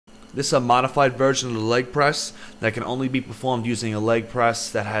This is a modified version of the leg press that can only be performed using a leg press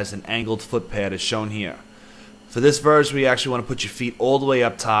that has an angled foot pad as shown here. For this version, we actually want to put your feet all the way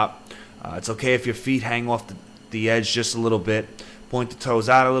up top. It's okay if your feet hang off the edge just a little bit. Point the toes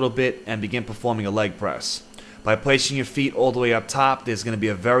out a little bit and begin performing a leg press. By placing your feet all the way up top, there's going to be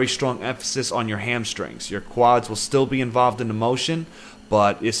a very strong emphasis on your hamstrings. Your quads will still be involved in the motion,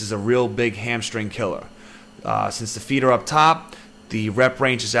 but this is a real big hamstring killer. Since the feet are up top, the rep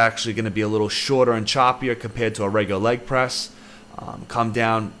range is actually going to be a little shorter and choppier compared to a regular leg press. Come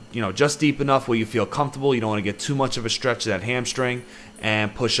down, just deep enough where you feel comfortable. You don't want to get too much of a stretch of that hamstring,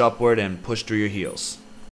 and push upward and push through your heels.